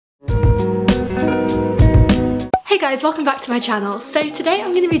guys, welcome back to my channel. So today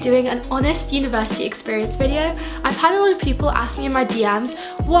I'm going to be doing an honest university experience video. I've had a lot of people ask me in my DMs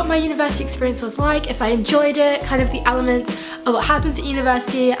what my university experience was like, if I enjoyed it, kind of the elements of what happens at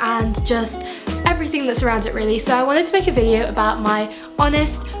university and just everything that surrounds it really. So I wanted to make a video about my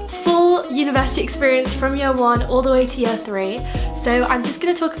honest, full university experience from year 1 all the way to year 3. So I'm just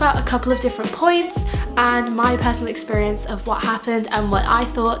going to talk about a couple of different points and my personal experience of what happened and what I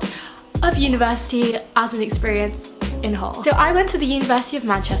thought of university as an experience in whole. So I went to the University of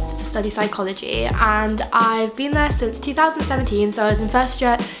Manchester to study psychology and I've been there since 2017, so I was in first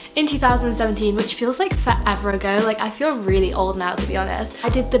year in 2017, which feels like forever ago. Like, I feel really old now, to be honest. I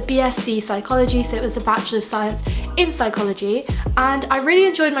did the BSc psychology, so it was a Bachelor of Science in Psychology, and I really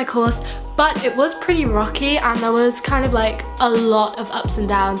enjoyed my course, but it was pretty rocky and there was kind of like a lot of ups and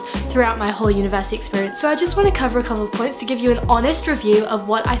downs throughout my whole university experience. So I just want to cover a couple of points to give you an honest review of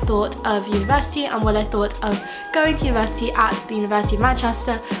what I thought of university and what I thought of going to university at the University of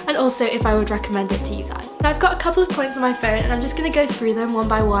Manchester, and also if I would recommend it to you guys. Now, I've got a couple of points on my phone and I'm just going to go through them one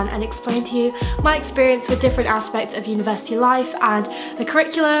by one and explain to you my experience with different aspects of university life and the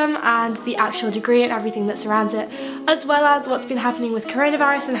curriculum and the actual degree and everything that surrounds it, as well as what's been happening with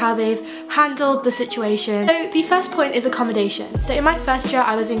coronavirus and how they've handled the situation. So the first point is accommodation. So in my first year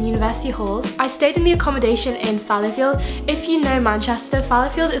I was in university halls. I stayed in the accommodation in Fallowfield. If you know Manchester,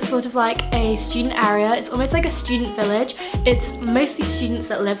 Fallowfield is sort of like a student area. It's almost like a student village. It's mostly students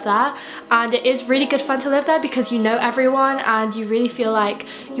that live there, and it is really good fun to live there because you know everyone and you really feel like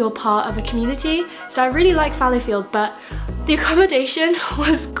you're part of a community. So I really like Fallowfield, but the accommodation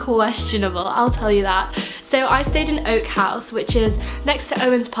was questionable, I'll tell you that. So I stayed in Oak House, which is next to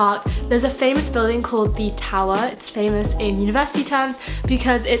Owens Park. There's a famous building called the Tower. It's famous in university terms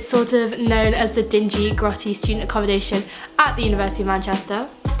because it's sort of known as the dingy, grotty student accommodation at the University of Manchester.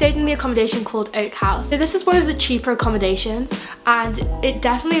 I stayed in the accommodation called Oak House. So this is one of the cheaper accommodations and it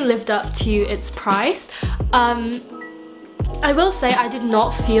definitely lived up to its price. I will say I did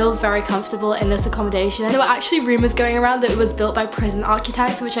not feel very comfortable in this accommodation. There were actually rumours going around that it was built by prison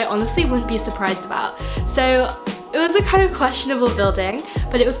architects, which I honestly wouldn't be surprised about. So it was a kind of questionable building,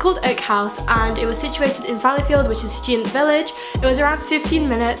 but it was called Oak House and it was situated in Fallowfield, which is a student village. It was around 15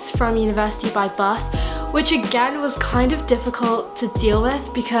 minutes from university by bus, which again was kind of difficult to deal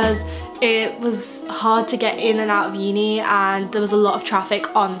with because it was hard to get in and out of uni and there was a lot of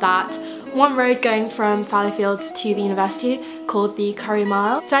traffic on that one road going from Fallowfield to the university called the Curry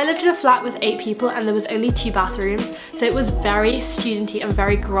Mile. So I lived in a flat with 8 people and there was only 2 bathrooms, so it was very studenty and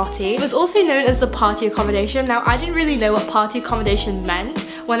very grotty. It was also known as the party accommodation. Now, I didn't really know what party accommodation meant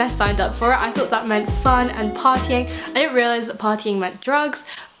when I signed up for it. I thought that meant fun and partying. I didn't realise that partying meant drugs,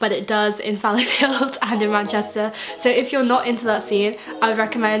 but it does in Fallowfield and in Manchester. So if you're not into that scene, I would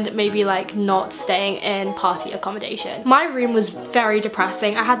recommend maybe like not staying in party accommodation. My room was very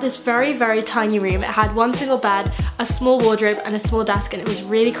depressing. I had this very, very tiny room. It had one single bed, a small wardrobe and a small desk, and it was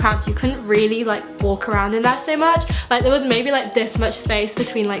really cramped. You couldn't really like walk around in there so much. Like, there was maybe like this much space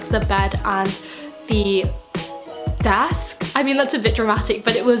between like the bed and the desk. I mean, that's a bit dramatic,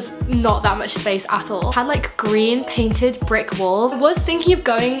 but it was not that much space at all. It had like green painted brick walls. I was thinking of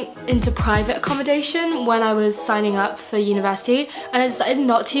going into private accommodation when I was signing up for university, and I decided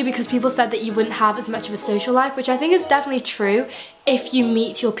not to because people said that you wouldn't have as much of a social life, which I think is definitely true if you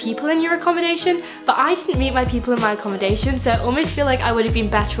meet your people in your accommodation, but I didn't meet my people in my accommodation, so I almost feel like I would have been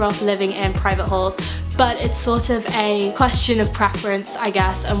better off living in private halls. But it's sort of a question of preference, I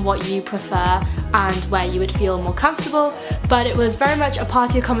guess, and what you prefer and where you would feel more comfortable. But it was very much a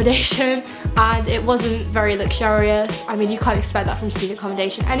party accommodation and it wasn't very luxurious. I mean, you can't expect that from student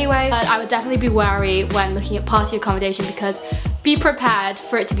accommodation anyway, but I would definitely be wary when looking at party accommodation because be prepared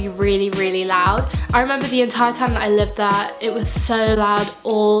for it to be really, really loud. I remember the entire time that I lived there, it was so loud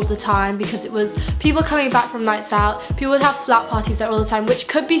all the time because it was people coming back from nights out. People would have flat parties there all the time, which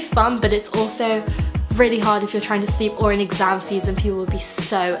could be fun, but it's also really hard if you're trying to sleep, or in exam season people would be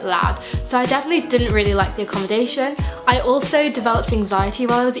so loud. So I definitely didn't really like the accommodation. I also developed anxiety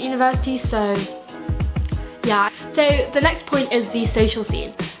while I was at university, so yeah. So the next point is the social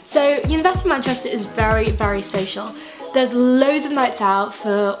scene. So University of Manchester is very, very social. There's loads of nights out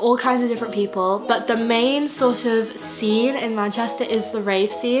for all kinds of different people, but the main sort of scene in Manchester is the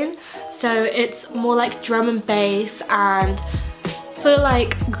rave scene. So it's more like drum and bass and sort of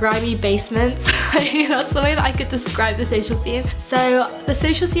like grimy basements. That's the way that I could describe the social scene. So the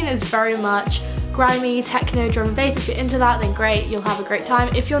social scene is very much grimy, techno, drum and bass. If you're into that, then great, you'll have a great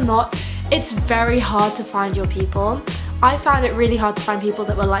time. If you're not, it's very hard to find your people. I found it really hard to find people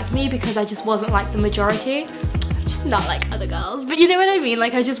that were like me because I just wasn't like the majority. I just just not like other girls, but you know what I mean,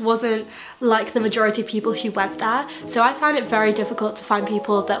 like I just wasn't like the majority of people who went there, so I found it very difficult to find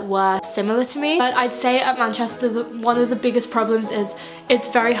people that were similar to me. But I'd say at Manchester one of the biggest problems is it's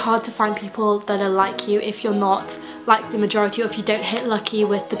very hard to find people that are like you if you're not like the majority, or if you don't hit lucky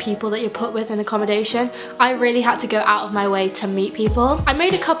with the people that you're put with in accommodation. I really had to go out of my way to meet people. I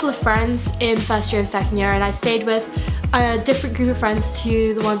made a couple of friends in first year and second year, and I stayed with a different group of friends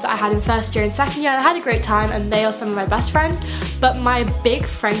to the ones that I had in first year and second year, and I had a great time, and they are some of my best friends. But my big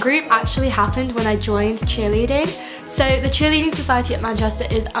friend group actually happened when I joined cheerleading. So the cheerleading society at Manchester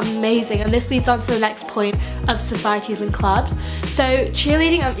is amazing, and this leads on to the next point of societies and clubs. So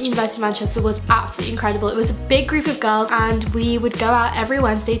cheerleading at University of Manchester was absolutely incredible. It was a big group of girls, and we would go out every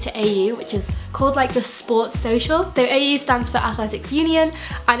Wednesday to AU, which is called like the sports social. So AU stands for Athletics Union,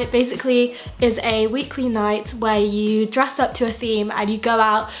 and it basically is a weekly night where you dress up to a theme and you go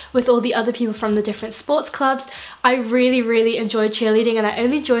out with all the other people from the different sports clubs. I really enjoyed cheerleading, and I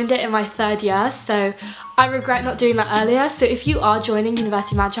only joined it in my third year, so I regret not doing that earlier. So if you are joining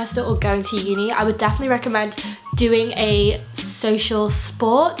University of Manchester or going to uni, I would definitely recommend doing a social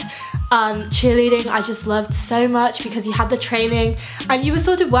sport. Cheerleading I just loved so much because you had the training and you were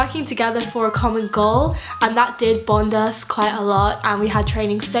sort of working together for a common goal, and that did bond us quite a lot, and we had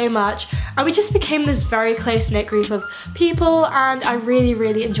training so much, and we just became this very close-knit group of people, and I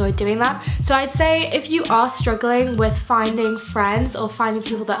really enjoyed doing that. So I'd say if you are struggling with finding friends or finding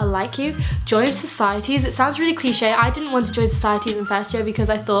people that are like you, join societies. It sounds really cliche. I didn't want to join societies in first year because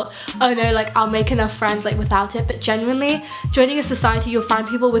I thought, oh no, like I'll make enough friends like without it, but genuinely joining a society, you'll find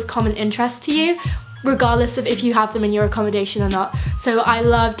people with common interest to you, regardless of if you have them in your accommodation or not. So I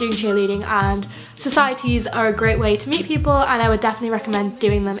love doing cheerleading, and societies are a great way to meet people, and I would definitely recommend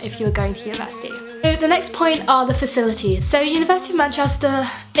doing them if you are going to university. So the next point are the facilities. So University of Manchester,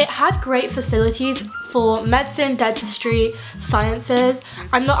 it had great facilities for medicine, dentistry, sciences.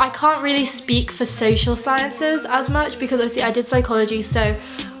 I can't really speak for social sciences as much because obviously I did psychology, so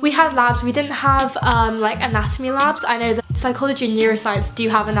we had labs. We didn't have like anatomy labs. I know that psychology and neuroscience do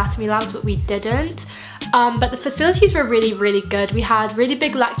have anatomy labs, but we didn't. But the facilities were really good. We had really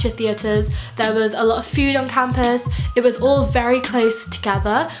big lecture theatres, there was a lot of food on campus, it was all very close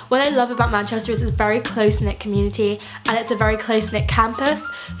together. What I love about Manchester is it's a very close-knit community, and it's a very close-knit campus,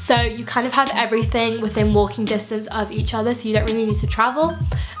 so you kind of have everything within walking distance of each other, so you don't really need to travel.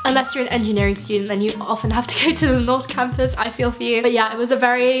 Unless you're an engineering student, then you often have to go to the North Campus. I feel for you. But yeah, it was a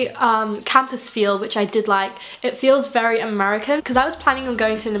very campus feel, which I did like. It feels very American because I was planning on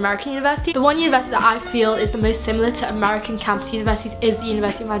going to an American university. The one university that I feel is the most similar to American campus universities is the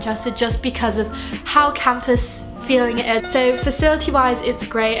University of Manchester, just because of how campus feeling it is. So facility wise it's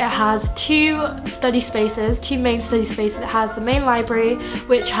great. It has two main study spaces. It has the main library,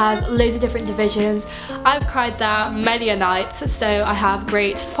 which has loads of different divisions. I've cried there many a night, so I have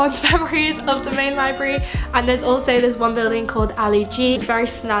great fond memories of the main library. And there's also this one building called Ali G. It's a very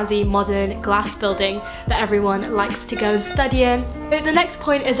snazzy modern glass building that everyone likes to go and study in. So the next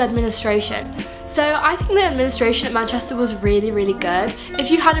point is administration. So I think the administration at Manchester was really good. If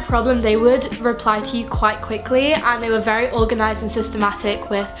you had a problem, they would reply to you quite quickly, and they were very organised and systematic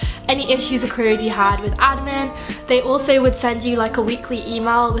with any issues or queries you had with admin. They also would send you like a weekly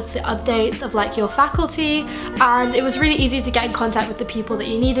email with the updates of like your faculty, and it was really easy to get in contact with the people that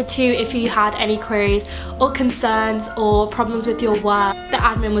you needed to if you had any queries or concerns or problems with your work. The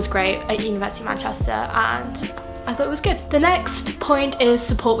admin was great at University of Manchester, and I thought it was good. The next point is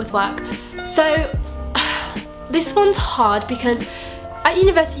support with work. So this one's hard because at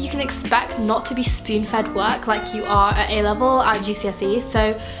university you can expect not to be spoon-fed work like you are at A-level and GCSE,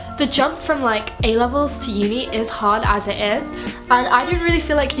 so the jump from like A-levels to uni is hard as it is, and I didn't really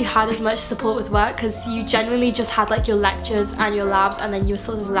feel like you had as much support with work because you genuinely just had like your lectures and your labs, and then you were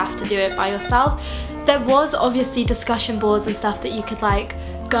sort of left to do it by yourself. There was obviously discussion boards and stuff that you could like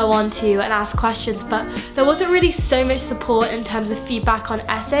go on to and ask questions, but there wasn't really so much support in terms of feedback on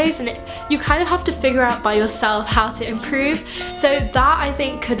essays, and you kind of have to figure out by yourself how to improve. So that I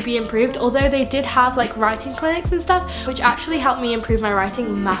think could be improved, although they did have like writing clinics and stuff, which actually helped me improve my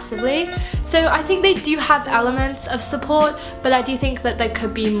writing massively. So I think they do have elements of support, but I do think that there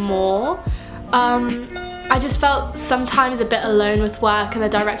could be more. I just felt sometimes a bit alone with work and the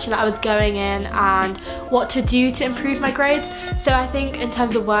direction that I was going in and what to do to improve my grades. So I think in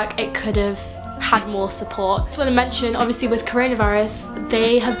terms of work it could have had more support. I just want to mention, obviously with coronavirus,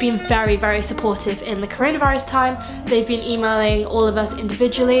 they have been very supportive in the coronavirus time. They've been emailing all of us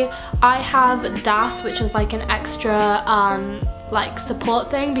individually. I have DAS, which is like an extra like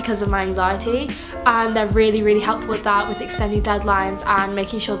support thing because of my anxiety, and they're really helpful with that, with extending deadlines and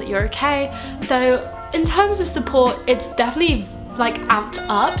making sure that you're okay. So in terms of support, it's definitely like amped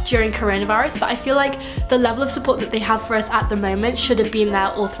up during coronavirus, but I feel like the level of support that they have for us at the moment should have been there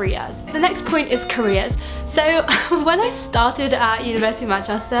all 3 years. The next point is careers. So when I started at University of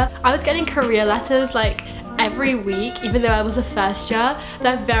Manchester, I was getting career letters like every week, even though I was a first year.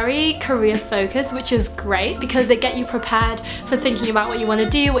 They're very career focused, which is great because they get you prepared for thinking about what you want to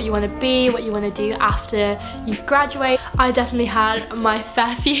do, what you want to be, what you want to do after you graduate. I definitely had my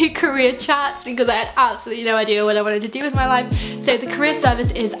fair few career chats because I had absolutely no idea what I wanted to do with my life. So the career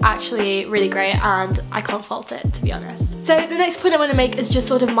service is actually really great and I can't fault it, to be honest. So the next point I want to make is just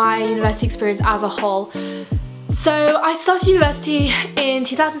sort of my university experience as a whole. So I started university in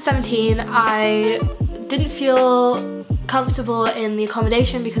 2017. I didn't feel comfortable in the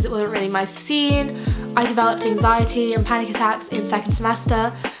accommodation because it wasn't really my scene. I developed anxiety and panic attacks in second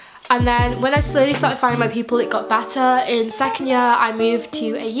semester. And then when I slowly started finding my people, it got better. In second year, I moved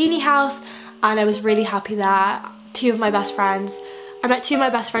to a uni house and I was really happy there. I met two of my best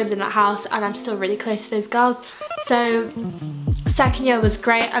friends in that house and I'm still really close to those girls. So second year was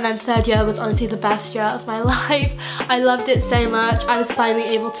great, and then third year was honestly the best year of my life. I loved it so much. I was finally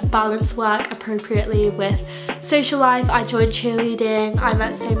able to balance work appropriately with social life. I joined cheerleading. I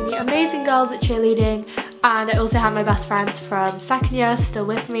met so many amazing girls at cheerleading, and I also had my best friends from second year still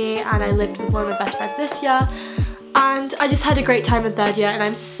with me, and I lived with one of my best friends this year. And I just had a great time in third year, and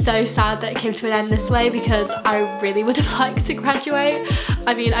I'm so sad that it came to an end this way because I really would have liked to graduate.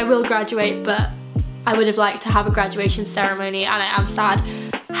 I mean, I will graduate, but I would have liked to have a graduation ceremony, and I am sad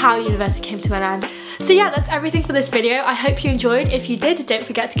how university came to an end. So yeah, that's everything for this video. I hope you enjoyed. If you did, don't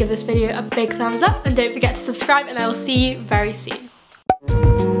forget to give this video a big thumbs up and don't forget to subscribe, and I will see you very soon.